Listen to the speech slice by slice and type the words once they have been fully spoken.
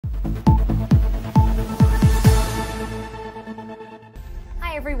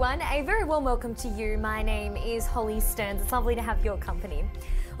everyone, a very warm welcome to you. My name is Holly Stearns. It's lovely to have your company.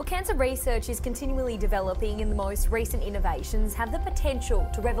 Well, cancer research is continually developing, and the most recent innovations have the potential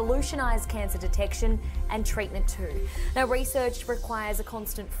to revolutionise cancer detection and treatment too. Now, research requires a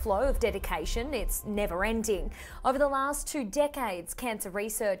constant flow of dedication. It's never ending. Over the last 2 decades, cancer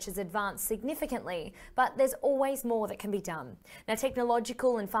research has advanced significantly, but there's always more that can be done. Now,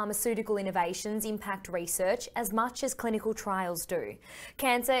 technological and pharmaceutical innovations impact research as much as clinical trials do.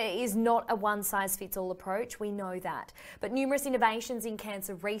 Cancer is not a one-size-fits-all approach, we know that, but numerous innovations in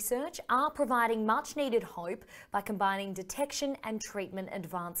cancer research are providing much needed hope by combining detection and treatment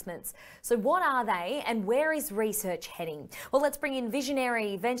advancements. So what are they, and where is research heading? Well, let's bring in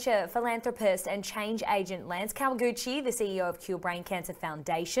visionary, venture philanthropist and change agent Lance Kawaguchi, the CEO of Cure Brain Cancer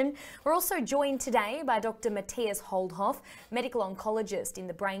Foundation. We're also joined today by Dr. Matthias Holdhoff, medical oncologist in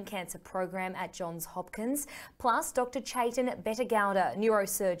the brain cancer program at Johns Hopkins, plus Dr. Chetan, Bettegowda,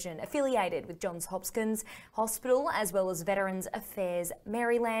 neurosurgeon affiliated with Johns Hopkins Hospital, as well as Veterans Affairs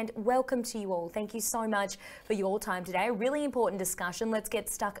Maryland. Welcome to you all. Thank you so much for your time today. A really important discussion. Let's get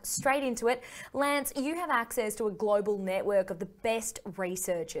stuck straight into it. Lance, you have access to a global network of the best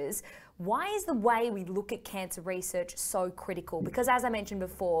researchers. Why is the way we look at cancer research so critical? Because as I mentioned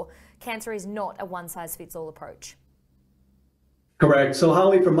before, cancer is not a one-size-fits-all approach. Correct. So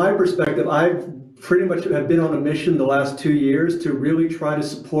Holly, from my perspective, I've pretty much have been on a mission the last 2 years to really try to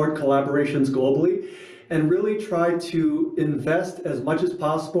support collaborations globally and really try to invest as much as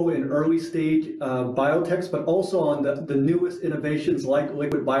possible in early stage biotechs, but also on the newest innovations like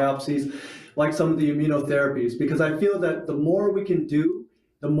liquid biopsies, like some of the immunotherapies, because I feel that the more we can do,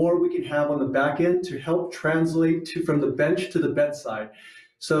 the more we can have on the back end to help translate from the bench to the bedside.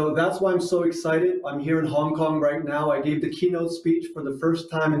 So that's why I'm so excited. I'm here in Hong Kong right now. I gave the keynote speech for the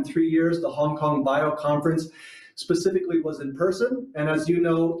first time in 3 years. The Hong Kong Bio Conference specifically was in person. And as you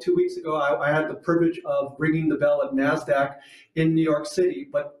know, 2 weeks ago, I had the privilege of ringing the bell at NASDAQ in New York City.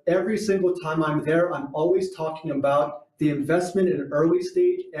 But every single time I'm there, I'm always talking about the investment in early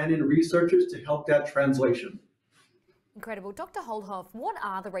stage and in researchers to help that translation. Incredible. Dr. Holdhoff, what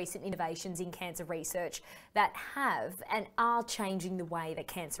are the recent innovations in cancer research that have and are changing the way that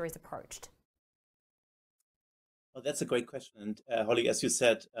cancer is approached? Well, that's a great question. And Holly, as you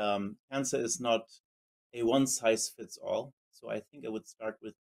said, cancer is not a one-size-fits-all. So I think I would start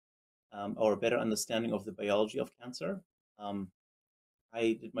with our better understanding of the biology of cancer.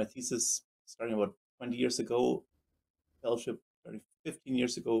 I did my thesis starting about 20 years ago, fellowship 15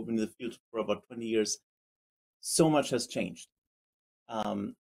 years ago, been in the field for about 20 years. So much has changed.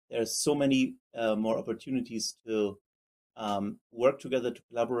 There's so many more opportunities to work together, to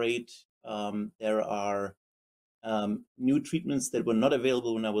collaborate. There are new treatments that were not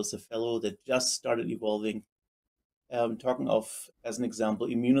available when I was a fellow that just started evolving. Talking of, as an example,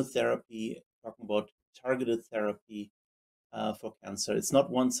 immunotherapy, talking about targeted therapy for cancer. It's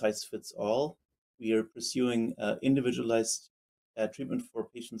not one size fits all. We are pursuing individualized treatment for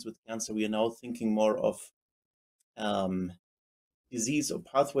patients with cancer. We are now thinking more of disease or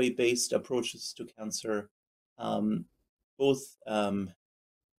pathway-based approaches to cancer. Both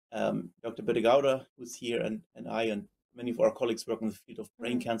Dr. Bettegowda, who's here, and I, and many of our colleagues work in the field of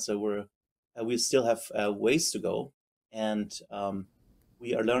brain cancer, where we still have ways to go. And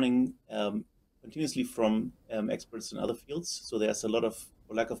we are learning continuously from experts in other fields. So there's a lot of,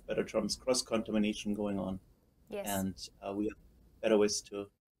 for lack of better terms, cross-contamination going on. Yes. And we have better ways to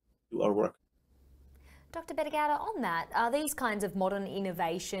do our work. Dr. Bettegowda, on that, are these kinds of modern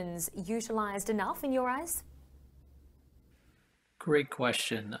innovations utilised enough in your eyes? Great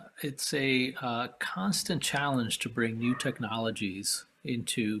question. It's a constant challenge to bring new technologies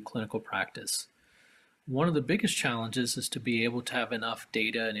into clinical practice. One of the biggest challenges is to be able to have enough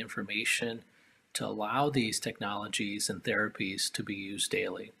data and information to allow these technologies and therapies to be used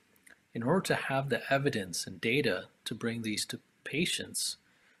daily. In order to have the evidence and data to bring these to patients,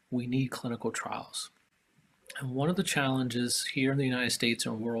 we need clinical trials. And one of the challenges here in the United States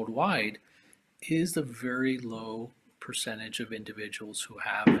and worldwide is the very low percentage of individuals who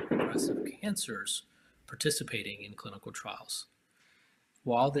have aggressive cancers participating in clinical trials.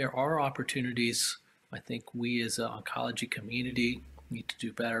 While there are opportunities, I think we as an oncology community need to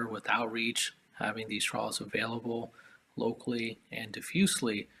do better with outreach, having these trials available locally and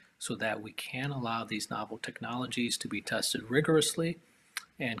diffusely so that we can allow these novel technologies to be tested rigorously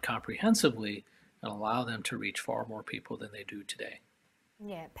and comprehensively and allow them to reach far more people than they do today.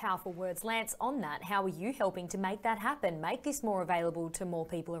 Yeah, powerful words. Lance, on that, how are you helping to make that happen, make this more available to more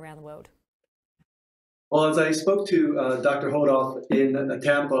people around the world? Well, as I spoke to Dr. Holdhoff in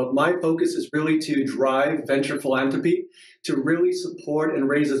Tampa, my focus is really to drive venture philanthropy, to really support and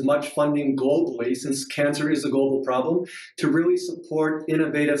raise as much funding globally, since cancer is a global problem, to really support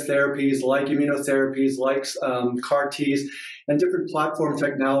innovative therapies like immunotherapies, like CAR-Ts, and different platform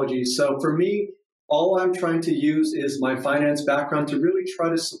technologies. So for me, all I'm trying to use is my finance background to really try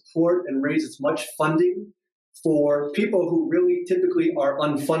to support and raise as much funding for people who really typically are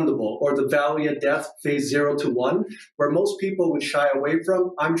unfundable, or the valley of death, phase 0 to 1, where most people would shy away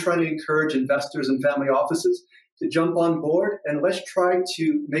from. I'm trying to encourage investors and family offices to jump on board, and let's try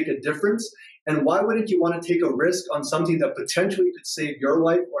to make a difference. And why wouldn't you want to take a risk on something that potentially could save your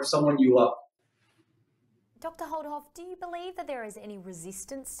life or someone you love? Dr. Holdhoff, do you believe that there is any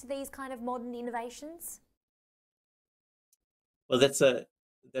resistance to these kind of modern innovations? Well, that's a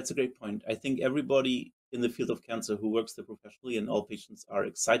great point. I think everybody in the field of cancer who works there professionally, and all patients, are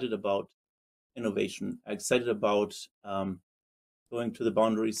excited about innovation, excited about going to the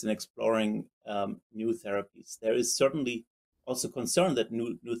boundaries and exploring new therapies. There is certainly also concern that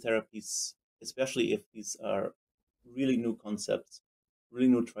new therapies, especially if these are really new concepts, really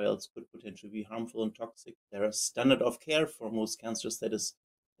new trials, could potentially be harmful and toxic. There is standard of care for most cancers that is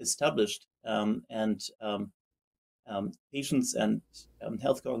established, and patients and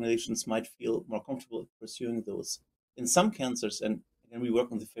healthcare organizations might feel more comfortable pursuing those. In some cancers, and again, we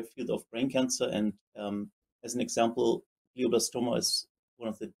work on the field of brain cancer, and as an example, glioblastoma is one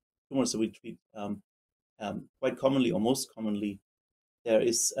of the tumors that we treat quite commonly, or most commonly. There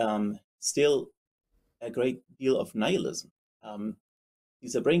is still a great deal of nihilism.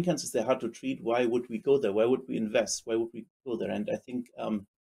 These are brain cancers, they're hard to treat. Why would we go there? Why would we invest? Why would we go there? And I think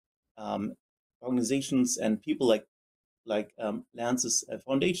organizations and people like Lance's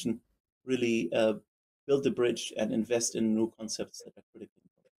foundation really build the bridge and invest in new concepts that are critically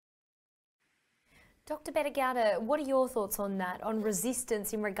important. Dr. Bettegowda, what are your thoughts on that, on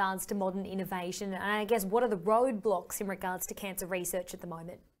resistance in regards to modern innovation? And I guess what are the roadblocks in regards to cancer research at the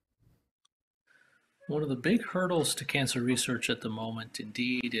moment? One of the big hurdles to cancer research at the moment,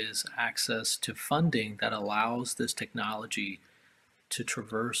 indeed, is access to funding that allows this technology to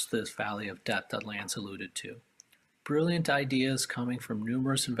traverse this valley of death that Lance alluded to. Brilliant ideas coming from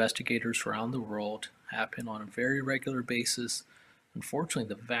numerous investigators around the world happen on a very regular basis.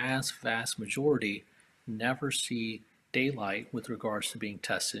 Unfortunately, the vast majority never see daylight with regards to being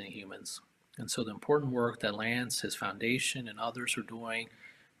tested in humans. And so the important work that Lance, his foundation, and others are doing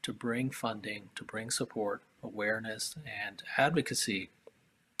to bring funding, to bring support, awareness, and advocacy,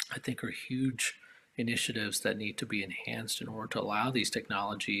 I think are huge initiatives that need to be enhanced in order to allow these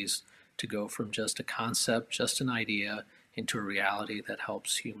technologies to go from just a concept, just an idea, into a reality that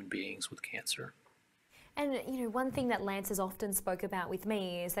helps human beings with cancer. And, you know, one thing that Lance has often spoke about with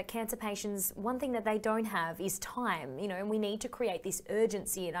me is that cancer patients, one thing that they don't have is time, you know, and we need to create this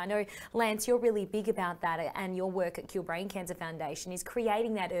urgency. And I know, Lance, you're really big about that, and your work at Cure Brain Cancer Foundation is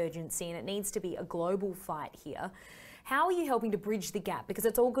creating that urgency, and it needs to be a global fight here. How are you helping to bridge the gap? Because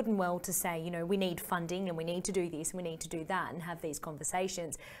it's all good and well to say, you know, we need funding and we need to do this and we need to do that and have these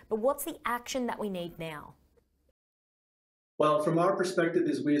conversations. But what's the action that we need now? Well, from our perspective,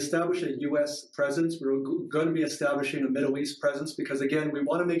 is we establish a U.S. presence. We're going to be establishing a Middle East presence because, again, we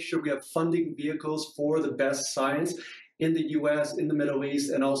want to make sure we have funding vehicles for the best science in the U.S., in the Middle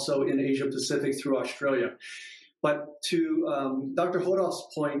East, and also in Asia Pacific through Australia. But to Dr.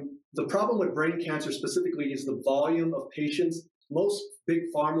 Holdhoff's point, the problem with brain cancer specifically is the volume of patients. Most big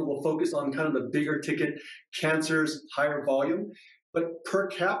pharma will focus on kind of the bigger ticket cancers, higher volume. But per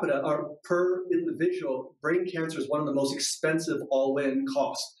capita, or per individual, brain cancer is one of the most expensive all-in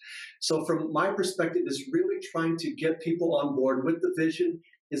costs. So from my perspective, is really trying to get people on board with the vision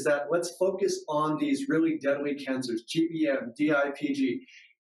is that let's focus on these really deadly cancers, GBM, DIPG,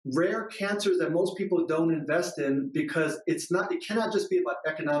 rare cancers that most people don't invest in because it cannot just be about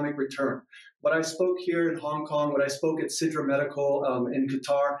economic return. What I spoke here in Hong Kong, what I spoke at Sidra Medical in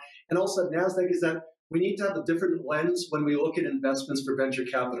Qatar, and also at NASDAQ is that we need to have a different lens when we look at investments for venture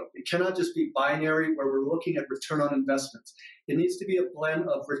capital. It cannot just be binary where we're looking at return on investments. It needs to be a blend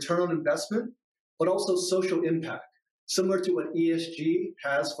of return on investment, but also social impact. Similar to what ESG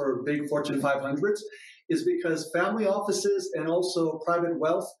has for big Fortune 500s, is because family offices and also private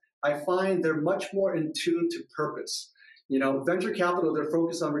wealth, I find they're much more in tune to purpose. You know, venture capital, they're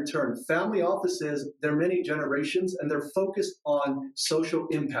focused on return. Family offices, they're many generations, and they're focused on social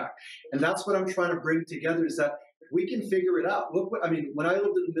impact. And that's what I'm trying to bring together is that we can figure it out. Look, I mean, when I lived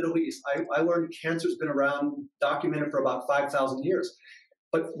in the Middle East, I learned cancer's been around, documented for about 5,000 years.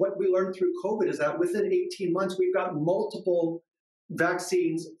 But what we learned through COVID is that within 18 months, we've got multiple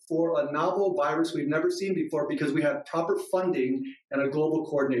vaccines for a novel virus we've never seen before because we have proper funding and a global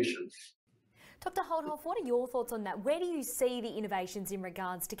coordination. Dr. Holdhoff, what are your thoughts on that? Where do you see the innovations in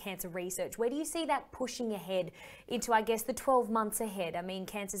regards to cancer research? Where do you see that pushing ahead into, I guess, the 12 months ahead? I mean,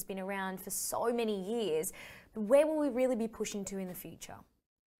 cancer's been around for so many years. But where will we really be pushing to in the future?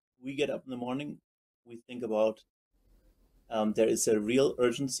 We get up in the morning, we think about there is a real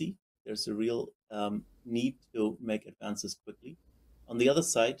urgency, there's a real need to make advances quickly. On the other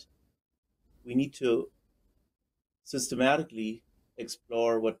side, we need to systematically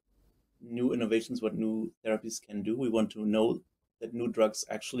explore what new innovations, what new therapies can do. We want to know that new drugs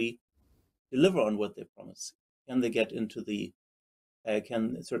actually deliver on what they promise. Can they get into the,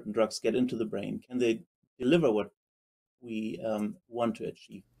 can certain drugs get into the brain? Can they deliver what we want to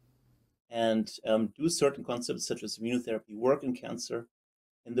achieve? And do certain concepts such as immunotherapy work in cancer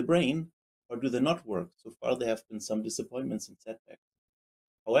in the brain, or do they not work? So far, there have been some disappointments and setbacks.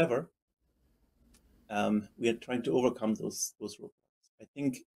 However, we are trying to overcome those roadblocks. I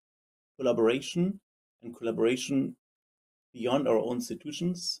think collaboration beyond our own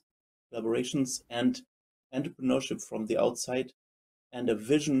institutions, collaborations and entrepreneurship from the outside, and a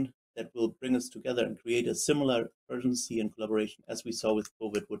vision that will bring us together and create a similar urgency and collaboration as we saw with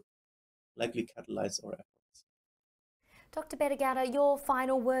COVID would likely catalyze our efforts. Dr. Bettegowda, your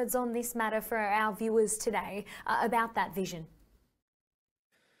final words on this matter for our viewers today about that vision.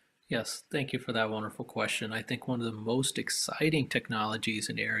 Yes, thank you for that wonderful question. I think one of the most exciting technologies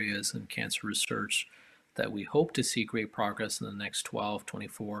and areas in cancer research that we hope to see great progress in the next 12,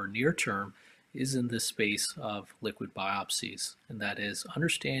 24 near term is in this space of liquid biopsies. And that is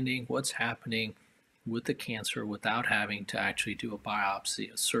understanding what's happening with the cancer without having to actually do a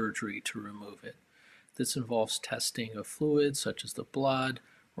biopsy, a surgery to remove it. This involves testing of fluids such as the blood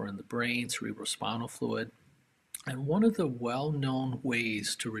or in the brain, cerebrospinal fluid. And one of the well-known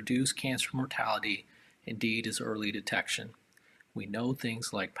ways to reduce cancer mortality indeed is early detection. We know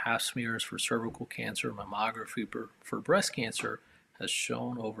things like pap smears for cervical cancer, mammography for breast cancer has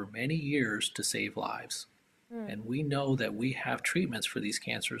shown over many years to save lives. And we know that we have treatments for these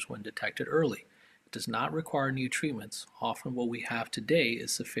cancers when detected early. It does not require new treatments. Often what we have today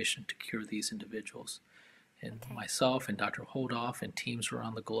is sufficient to cure these individuals. And myself and Dr. Holdhoff and teams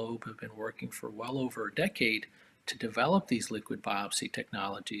around the globe have been working for well over a decade to develop these liquid biopsy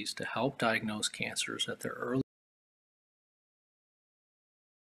technologies to help diagnose cancers at their early